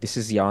 This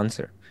is the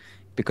answer.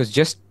 Because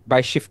just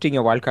by shifting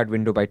your wildcard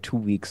window by 2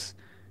 weeks,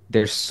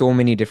 there's so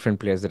many different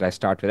players that I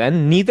start with.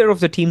 And neither of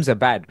the teams are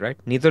bad, right?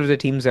 Neither of the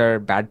teams are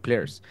bad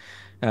players.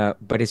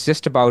 But it's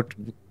just about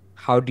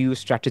how do you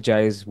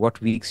strategize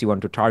what weeks you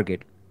want to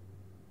target.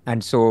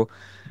 And so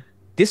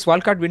this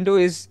wildcard window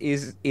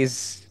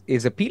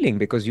is appealing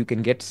because you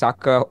can get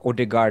Saka,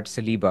 Odegaard,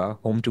 Saliba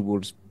home to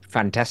Wolves.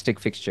 Fantastic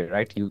fixture,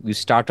 right? You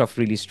start off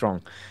really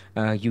strong.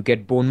 You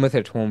get Bournemouth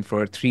at home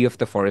for three of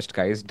the Forest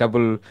guys,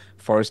 double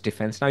Forest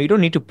defense. Now you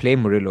don't need to play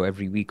Murillo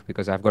every week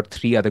because I've got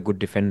three other good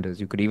defenders.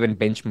 You could even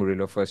bench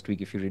Murillo first week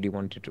if you really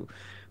wanted to.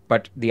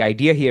 But the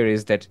idea here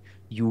is that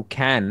you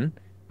can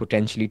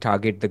potentially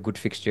target the good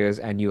fixtures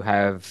and you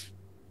have,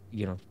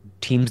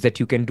 teams that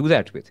you can do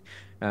that with.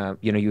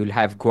 You'll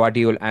have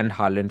Guardiola and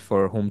Haaland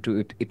for home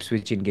to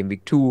Ipswich in game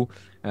week 2.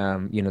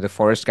 The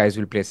Forest guys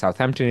will play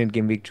Southampton in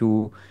game week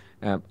 2.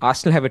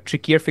 Arsenal have a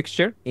trickier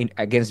fixture in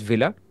against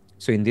Villa.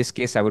 So in this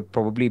case, I would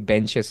probably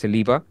bench a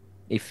Saliba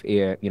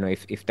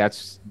if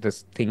that's the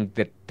thing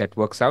that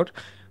works out.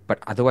 But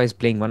otherwise,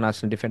 playing one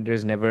Arsenal defender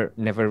is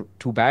never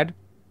too bad.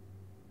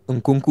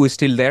 Nkunku is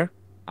still there.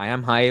 I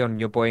am high on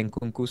your boy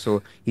Nkunku,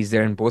 so he's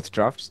there in both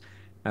drafts.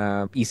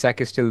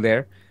 Isak is still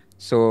there.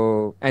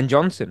 So, and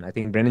Johnson, I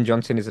think Brennan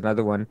Johnson is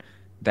another one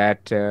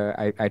that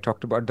I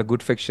talked about. The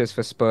good fixtures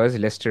for Spurs,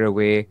 Leicester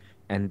away,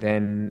 and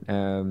then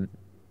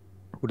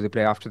who do they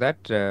play after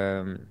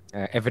that?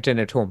 Everton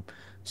at home.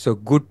 So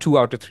good 2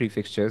 out of 3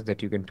 fixtures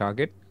that you can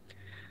target.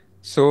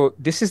 So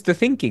this is the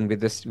thinking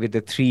with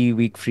the 3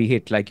 week free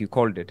hit, like you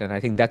called it, and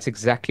I think that's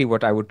exactly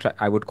what I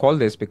would call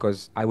this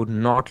because I would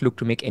not look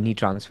to make any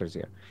transfers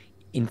here.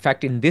 In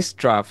fact, in this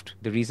draft,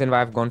 the reason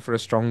why I've gone for a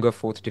stronger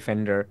fourth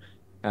defender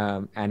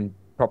and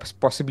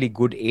possibly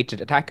good 8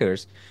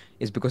 attackers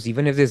is because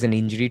even if there's an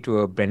injury to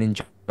a Brennan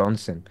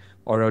Johnson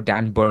or a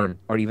Dan Burn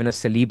or even a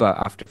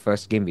Saliba after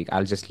first game week,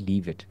 I'll just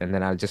leave it and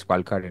then I'll just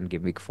wildcard in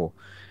game week 4.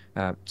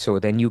 So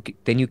then you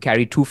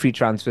carry 2 free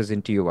transfers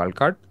into your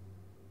wildcard.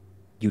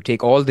 You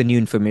take all the new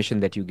information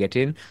that you get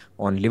in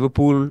on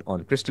Liverpool,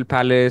 on Crystal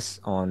Palace,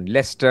 on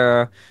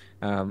Leicester,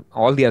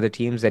 all the other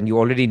teams, and you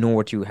already know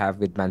what you have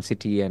with Man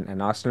City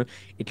and Arsenal.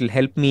 It will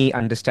help me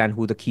understand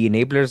who the key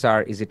enablers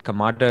are. Is it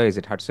Kamada? Is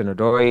it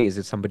Hudson-Odoi? Is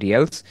it somebody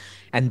else?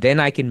 And then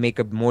I can make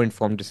a more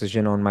informed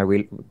decision on my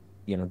way,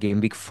 game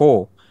week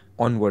 4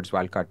 onwards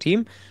wildcard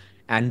team.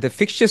 And the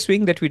fixture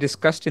swing that we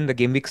discussed in the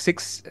game week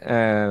 6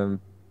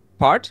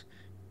 part,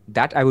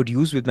 that I would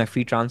use with my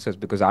free transfers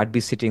because I'd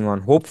be sitting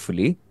on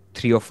hopefully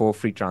 3 or 4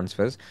 free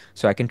transfers,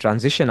 so I can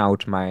transition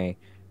out my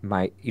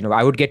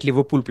I would get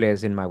Liverpool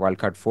players in my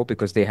wildcard 4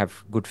 because they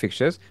have good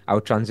fixtures. I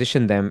would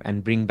transition them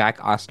and bring back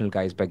Arsenal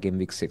guys by game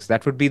week 6.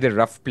 That would be the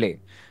rough play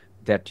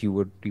that you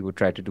would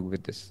try to do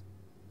with this.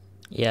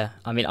 Yeah,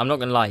 I mean, I'm not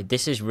gonna lie,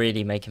 this is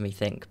really making me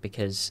think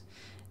because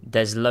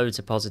there's loads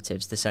of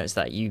positives. The sense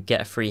that you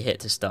get a free hit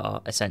to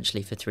start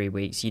essentially for 3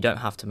 weeks. You don't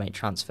have to make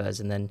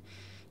transfers, and then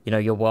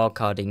you're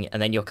wildcarding,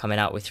 and then you're coming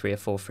out with 3 or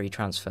 4 free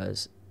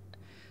transfers.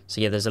 So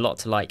yeah, there's a lot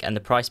to like, and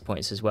the price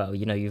points as well.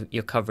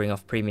 You're covering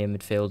off premium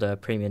midfielder,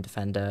 premium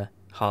defender,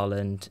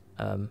 Haaland.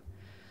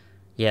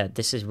 Yeah,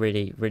 this is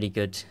really, really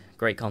good,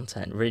 great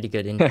content, really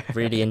good,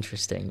 really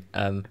interesting.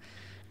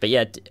 But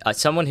yeah,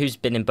 someone who's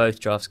been in both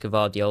drafts,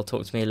 Gavardiol,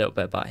 talk to me a little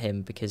bit about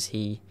him because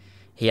he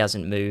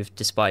hasn't moved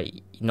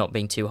despite not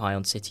being too high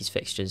on City's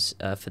fixtures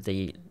for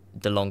the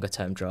longer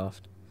term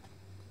draft.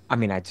 I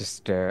mean, I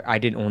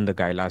didn't own the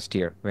guy last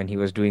year when he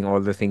was doing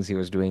all the things he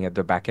was doing at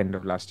the back end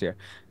of last year.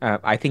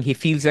 I think he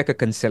feels like a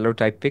Cancelo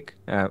type pick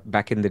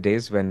back in the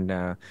days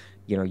when,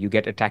 you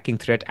get attacking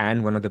threat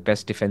and one of the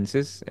best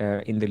defenses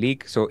in the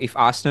league. So if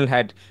Arsenal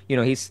had,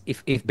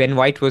 if Ben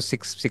White was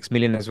 6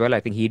 million as well,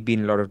 I think he'd be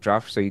in a lot of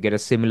drafts. So you get a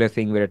similar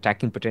thing where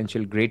attacking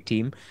potential, great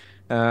team.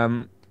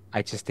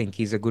 I just think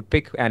he's a good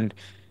pick. And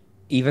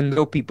even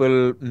though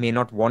people may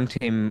not want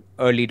him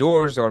early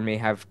doors or may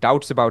have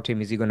doubts about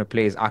him, is he going to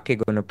play? Is Ake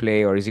going to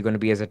play? Or is he going to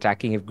be as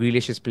attacking? If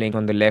Grealish is playing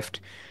on the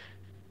left,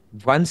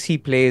 once he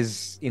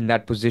plays in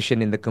that position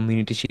in the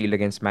Community Shield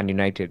against Man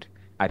United,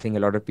 I think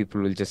a lot of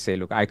people will just say,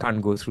 look, I can't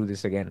go through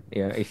this again.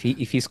 Yeah, if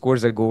he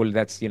scores a goal,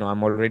 that's,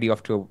 I'm already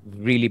off to a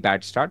really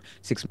bad start.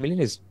 6 million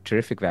is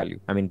terrific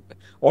value. I mean,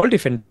 all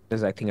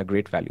defenders, I think, are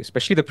great value,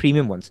 especially the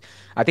premium ones.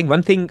 I think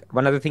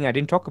one other thing I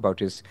didn't talk about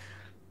is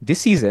this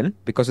season,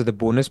 because of the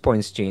bonus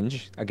points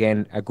change,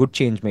 again, a good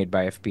change made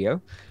by FPL.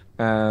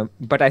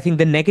 But I think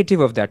the negative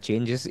of that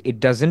change is it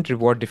doesn't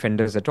reward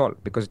defenders at all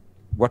because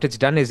what it's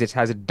done is it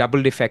has a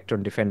double effect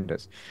on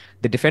defenders.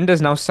 The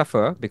defenders now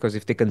suffer because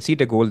if they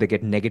concede a goal, they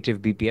get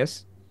negative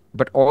BPS.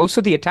 But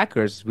also the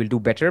attackers will do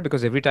better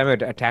because every time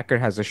an attacker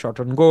has a shot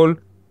on goal,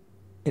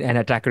 an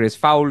attacker is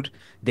fouled,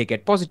 they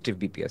get positive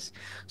BPS.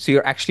 So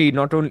you're actually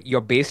not only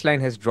your baseline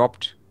has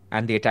dropped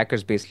and the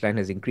attacker's baseline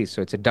has increased.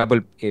 So it's a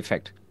double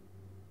effect.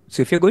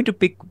 So if you're going to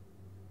pick,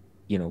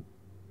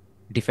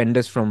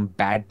 defenders from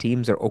bad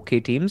teams or okay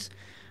teams,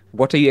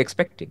 what are you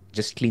expecting?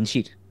 Just clean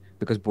sheet,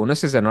 because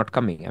bonuses are not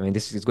coming. I mean,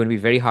 this is going to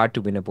be very hard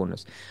to win a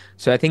bonus.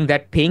 So I think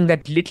that paying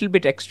that little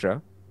bit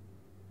extra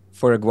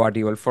for a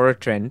Guardiola, for a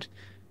Trent,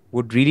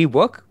 would really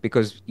work,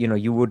 because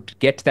you would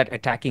get that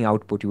attacking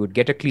output, you would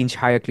get a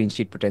higher clean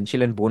sheet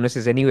potential, and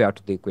bonuses anyway out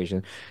of the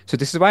equation. So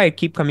this is why I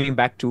keep coming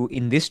back to,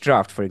 in this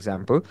draft, for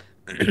example,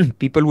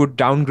 people would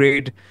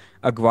downgrade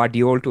a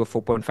Guardiola to a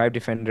 4.5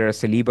 defender, a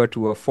Saliba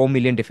to a 4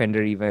 million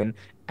defender even,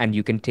 and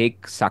you can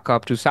take Saka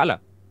up to Salah.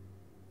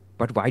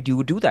 But why do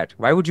you do that?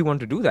 Why would you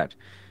want to do that?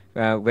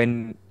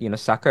 When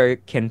Saka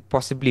can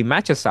possibly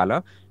match a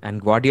Salah,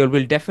 and Guardiola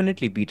will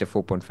definitely beat a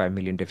 4.5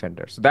 million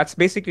defender. So that's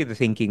basically the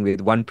thinking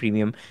with one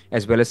premium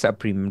as well as a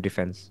premium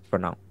defense for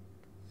now.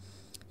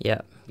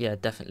 Yeah, yeah,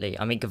 definitely.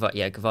 I mean,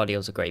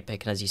 Gvardiol's a great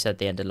pick, and as you said,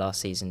 the end of last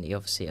season, he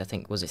obviously, I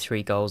think, was it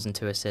 3 goals and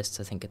 2 assists,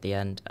 I think, at the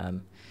end.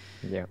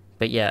 Yeah.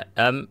 But yeah,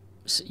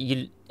 so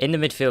you in the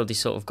midfield, he's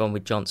sort of gone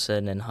with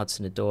Johnson and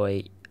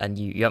Hudson-Odoi, and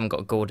you haven't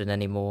got Gordon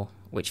anymore,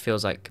 which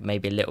feels like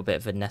maybe a little bit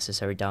of a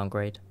necessary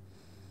downgrade.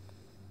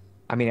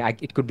 I mean,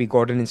 it could be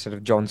Gordon instead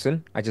of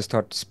Johnson. I just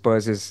thought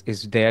Spurs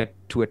is there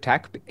to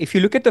attack. If you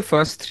look at the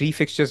first 3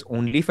 fixtures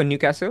only for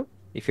Newcastle,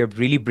 if you're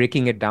really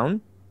breaking it down,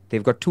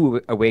 they've got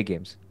 2 away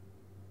games.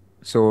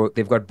 So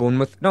they've got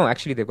Bournemouth. No,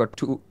 actually, they've got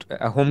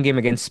a home game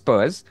against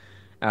Spurs,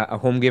 a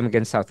home game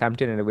against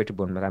Southampton, and away to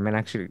Bournemouth. I mean,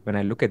 actually, when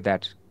I look at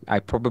that, I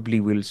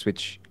probably will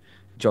switch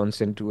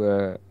Johnson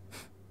to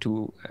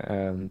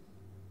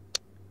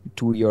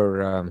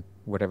your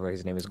whatever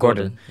his name is,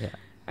 Gordon, Yeah.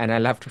 and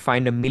I'll have to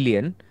find a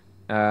million.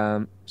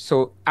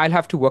 So I'll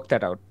have to work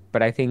that out.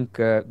 But I think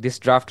this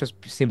draft was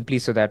simply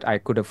so that I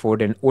could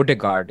afford an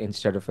Odegaard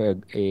instead of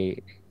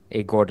a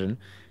Gordon.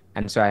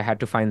 And so I had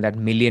to find that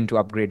million to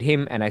upgrade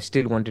him, and I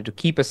still wanted to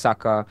keep a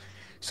Saka.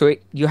 So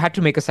you had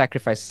to make a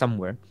sacrifice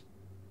somewhere.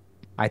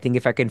 I think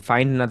if I can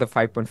find another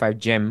 5.5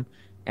 gem,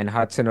 and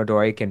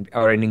Hudson-Odoi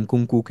or an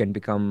Nkunku can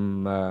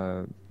become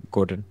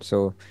Gordon.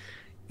 So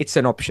it's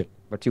an option,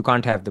 but you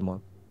can't have them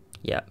all.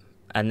 Yeah.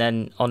 And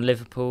then on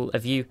Liverpool,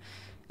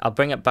 I'll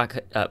bring it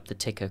back up the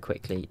ticker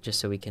quickly, just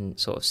so we can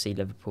sort of see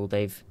Liverpool.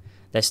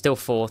 They're still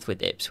 4th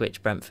with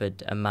Ipswich,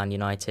 Brentford, and Man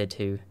United,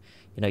 who,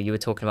 you were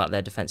talking about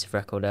their defensive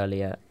record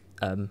earlier.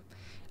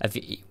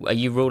 Are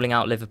you ruling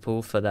out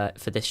Liverpool for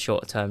this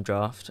short-term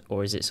draft,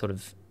 or is it sort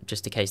of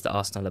just a case that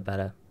Arsenal are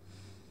better?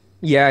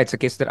 Yeah, it's a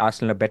case that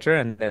Arsenal are better,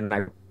 and then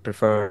I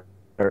prefer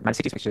Man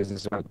City's fixtures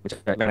as well.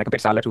 When I compare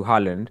Salah to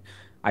Haaland,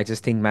 I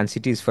just think Man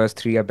City's first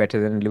 3 are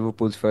better than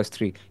Liverpool's first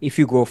 3. If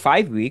you go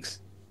 5 weeks,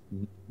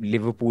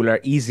 Liverpool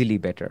are easily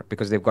better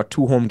because they've got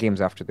 2 home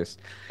games after this.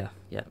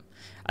 Yeah.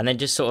 And then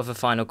just sort of a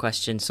final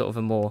question, sort of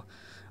a more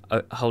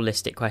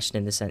holistic question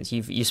in the sense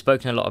you've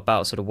spoken a lot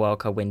about sort of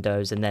wildcard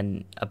windows and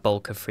then a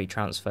bulk of free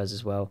transfers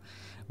as well,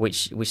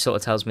 which sort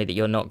of tells me that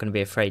you're not going to be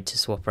afraid to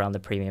swap around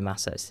the premium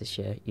assets this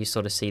year. You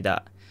sort of see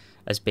that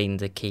as being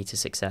the key to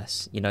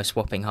success.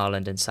 Swapping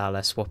Haaland and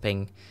Salah,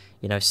 swapping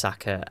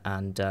Saka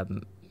and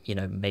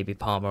maybe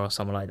Palmer or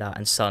someone like that,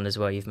 and Son as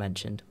well. You've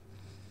mentioned.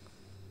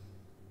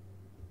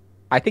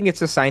 I think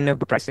it's a sign of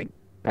pricing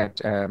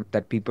that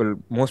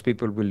most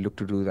people will look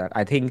to do that.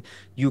 I think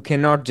you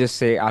cannot just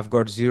say, I've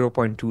got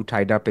 0.2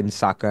 tied up in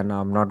Saka,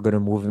 now I'm not going to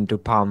move him to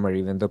Palmer,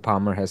 even though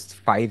Palmer has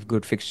 5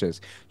 good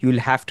fixtures. You'll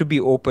have to be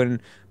open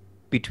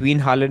between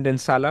Haaland and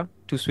Salah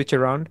to switch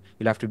around.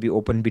 You'll have to be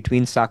open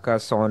between Saka,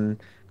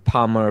 Son,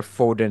 Palmer,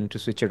 Foden to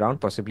switch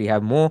around, possibly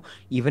have more,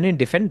 even in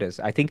defenders.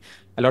 I think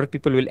a lot of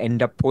people will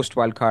end up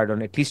post-wildcard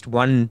on at least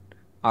one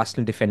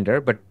Arsenal defender,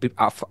 but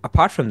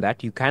apart from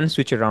that, you can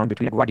switch around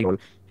between Guardiola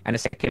and a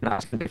second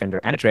Arsenal defender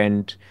and a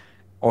Trent,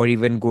 or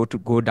even go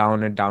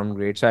down and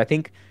downgrade. So I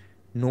think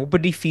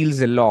nobody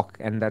feels a lock,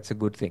 and that's a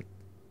good thing.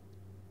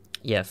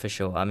 Yeah, for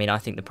sure. I mean, I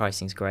think the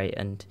pricing's great,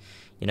 and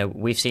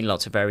we've seen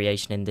lots of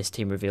variation in this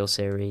team reveal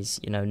series.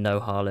 No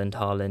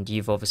Haaland.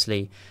 You've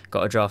obviously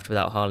got a draft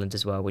without Haaland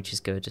as well, which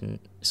is good and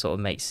sort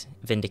of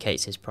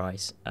vindicates his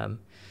price.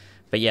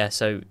 But yeah,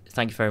 so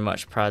thank you very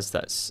much, Pras.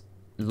 That's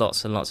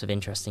lots and lots of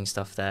interesting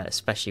stuff there,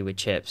 especially with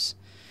chips,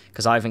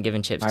 because I haven't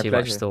given chips too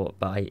much thought,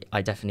 but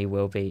I definitely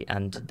will be.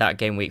 And that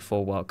game week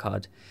 4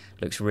 wildcard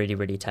looks really,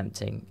 really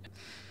tempting.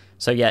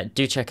 So yeah,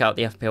 do check out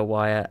the FPL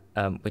Wire,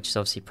 which is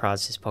obviously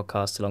Pras'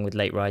 podcast, along with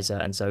Late Riser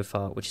and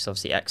Zophar, which is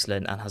obviously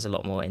excellent and has a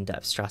lot more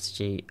in-depth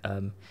strategy.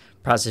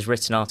 Pras has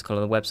written an article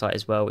on the website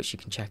as well, which you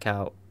can check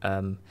out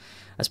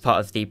as part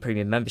of the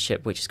premium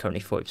membership, which is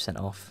currently 40%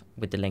 off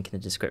with the link in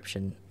the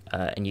description.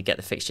 And you get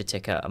the fixture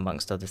ticker,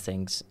 amongst other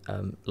things,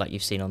 like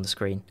you've seen on the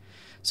screen.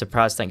 So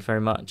Pras, thank you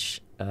very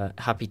much.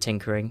 Happy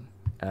tinkering,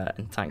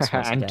 and thanks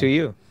once again. And to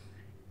you.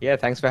 Yeah,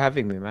 thanks for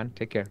having me, man.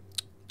 Take care.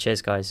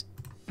 Cheers, guys.